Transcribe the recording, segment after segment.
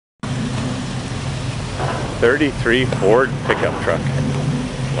'33 Ford pickup truck.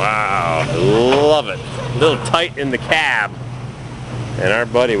 Wow, love it. A little tight in the cab. And our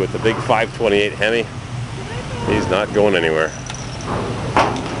buddy with the big 528 Hemi, he's not going anywhere.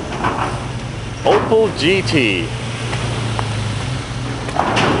 Opel GT.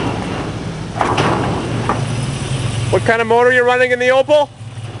 What kind of motor are you running in the Opel?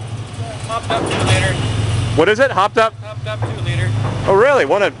 Hopped up 2 liter. What is it? Hopped up? Hopped up 2 liter. Oh really?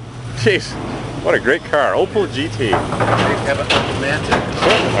 Jeez, what a great car. Opel GT. They have it unromantic.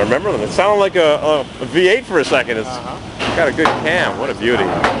 I remember them. It sounded like a V8 for a second. It's got a good cam. What a beauty.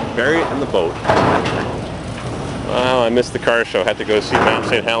 Buried in the boat. Wow, I missed the car show. Had to go see Mount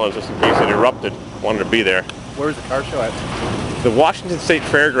St. Helens just in case it erupted. Wanted to be there. Where's the car show at? The Washington State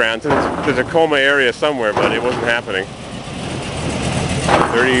Fairgrounds. There's a Tacoma area somewhere, but it wasn't happening.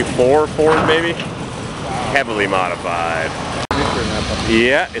 34 Ford, maybe? Heavily modified.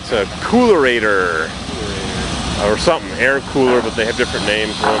 Yeah, it's a coolerator. Or something. Air cooler, but they have different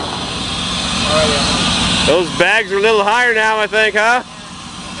names for them. Those bags are a little higher now, I think, huh?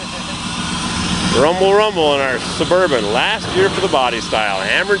 Rumble, rumble in our Suburban. Last year for the body style.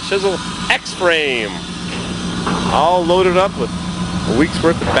 Hammer chisel X-frame. All loaded up with a week's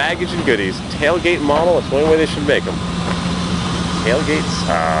worth of baggage and goodies. Tailgate model, that's the only way they should make them. Tailgate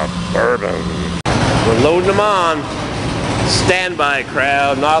Suburban. We're loading them on. Standby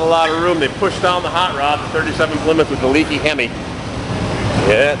crowd, not a lot of room. They pushed down the hot rod, the 37 Plymouth with the leaky Hemi.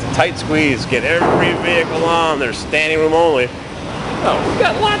 Yeah, it's a tight squeeze. Get every vehicle on. There's standing room only. Oh, we've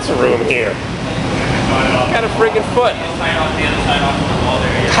got lots of room here. Got a friggin' foot.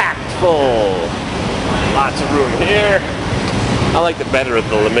 Packed full. Lots of room here. I liked it better at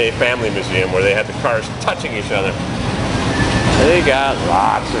the LeMay Family Museum where they had the cars touching each other. They got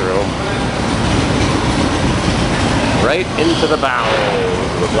lots of room. Right into the bow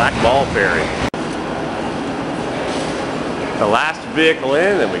of the Black Ball Ferry. The last vehicle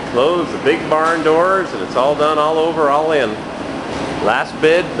in, and we close the big barn doors, and it's all done, all over, all in. Last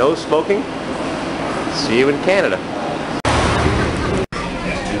bid, no smoking. See you in Canada.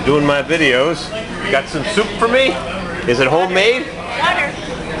 I'm doing my videos. Got some soup for me? Is it homemade? Water.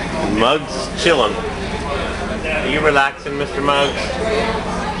 Muggs chilling. Are you relaxing, Mr. Muggs?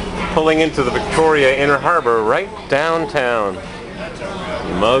 Pulling into the Victoria Inner Harbor right downtown.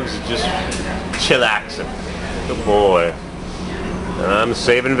 Muggs is just chillaxing. Good boy. I'm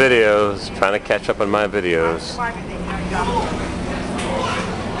saving videos, trying to catch up on my videos.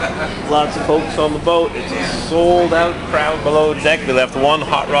 Lots of folks on the boat. It's a sold out crowd below deck. We left one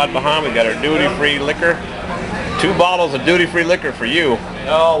hot rod behind. We got our duty-free liquor. 2 bottles of duty-free liquor for you.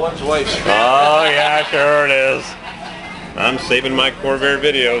 Oh, one's wife's. Oh yeah, sure it is. I'm saving my Corvair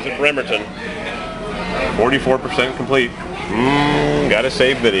videos at Bremerton. 44% complete. Gotta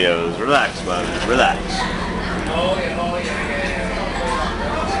save videos. Relax, bud. Relax.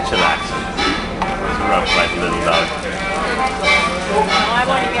 Chillaxing. It's a rough life, little dog. I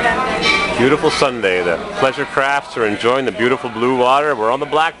want to get under. Beautiful Sunday. The pleasure crafts are enjoying the beautiful blue water. We're on the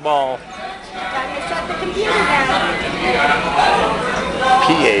Black Ball. Time to shut the computer down.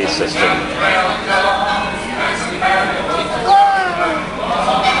 PA system.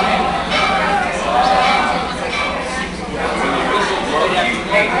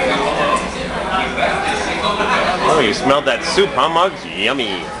 Oh, you smelled that soup, huh, Muggs?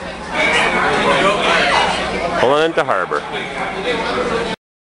 Yummy. Pulling into harbor.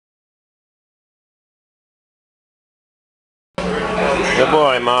 Good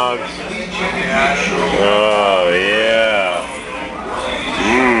boy, Muggs. Oh, yeah.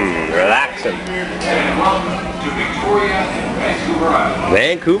 Relaxing.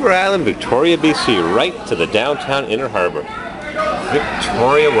 Vancouver Island, Victoria, BC, right to the downtown Inner Harbor.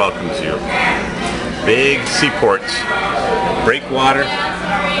 Victoria welcomes you. Big seaports. Breakwater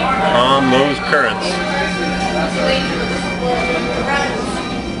on those currents.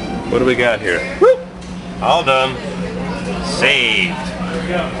 What do we got here? Woo! All done. Saved.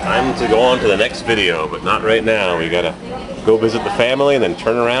 Time to go on to the next video, but not right now. We gotta go visit the family and then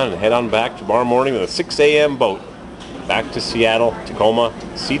turn around and head on back tomorrow morning with a 6 a.m. boat. Back to Seattle, Tacoma,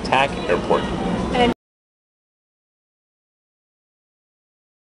 SeaTac Airport.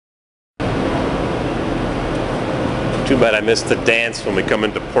 Too bad I missed the dance when we come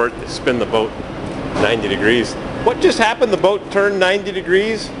into port. They spin the boat 90 degrees. What just happened? The boat turned 90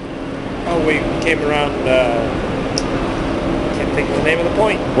 degrees? Oh, we came around, can't think of the name of the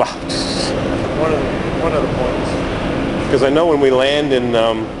point. Wow. One of the points. Because I know when we land in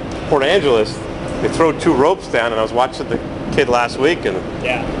Port Angeles, they throw 2 ropes down, and I was watching the kid last week and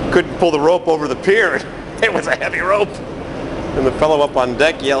couldn't pull the rope over the pier. It was a heavy rope. And the fellow up on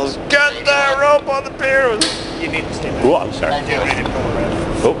deck yells, "Get that rope on the pier!" You need to stay back. Oh, I'm sorry. I do. I didn't go around.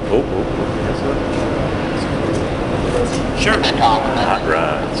 Oh. Sure. Hot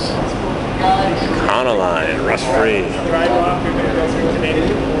rods. Econoline, rust free. Drive off. You're going to go through Canadian.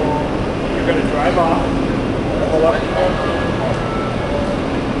 You're going to drive off. Pull up.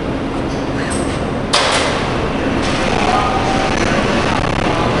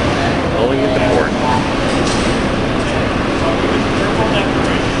 Pulling into port.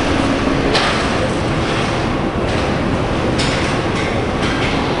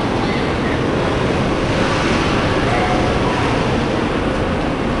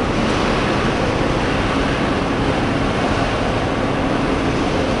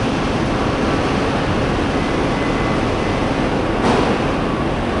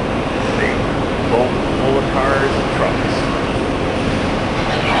 Full of cars and trucks.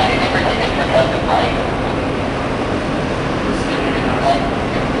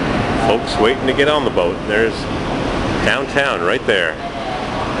 Folks waiting to get on the boat. There's downtown right there.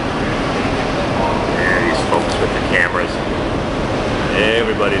 Yeah, these folks with the cameras.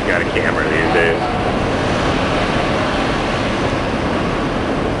 Everybody's got a camera these days.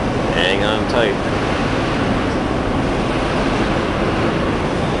 Hang on tight.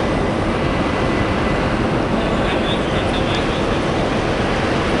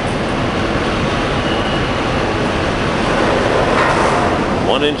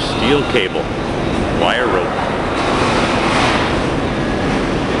 One-inch steel cable, wire rope.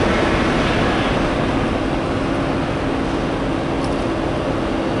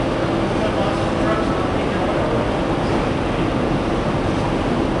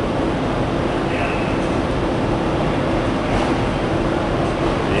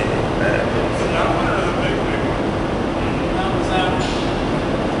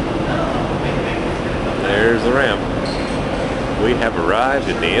 There's the ramp. We have arrived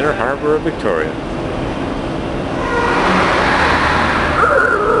in the inner harbor of Victoria.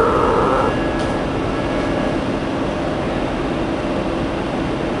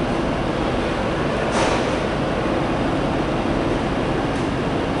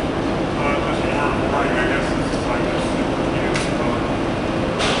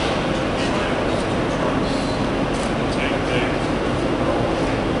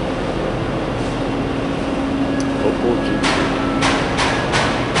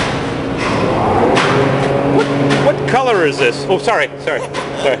 What color is this? Oh, sorry.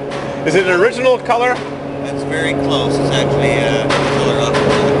 Is it an original color? That's very close. It's actually a color up for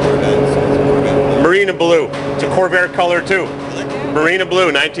the Corvettes. It's a Corvette blue. Marina blue. It's a Corvair color too. Really? Marina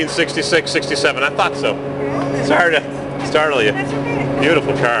blue, 1966, 67. I thought so. Sorry to startle you. That's okay.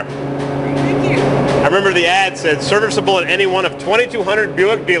 Beautiful car. Thank you. I remember the ad said serviceable at any one of 2,200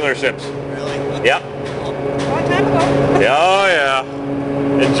 Buick dealerships. Really? Yep. Long time ago. Oh yeah.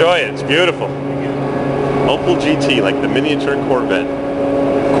 Enjoy it. It's beautiful. Opel GT, like the miniature Corvette.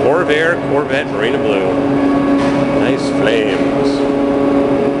 Corvair Corvette Marina Blue. Nice flames.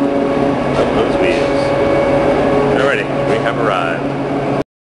 Up those wheels. Alrighty, we have arrived.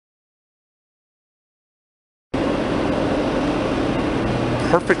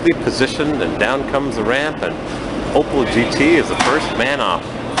 Perfectly positioned, and down comes the ramp, and Opel GT is the first man off.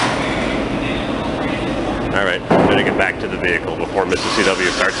 Alright, I'm gonna get back to the vehicle before Mrs. CW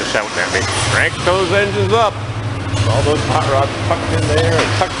starts to shout at me. Crank those engines up! All those hot rods tucked in there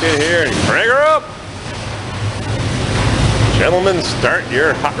and tucked in here, and crank her up! Gentlemen, start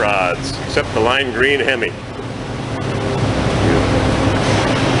your hot rods, except the lime green Hemi.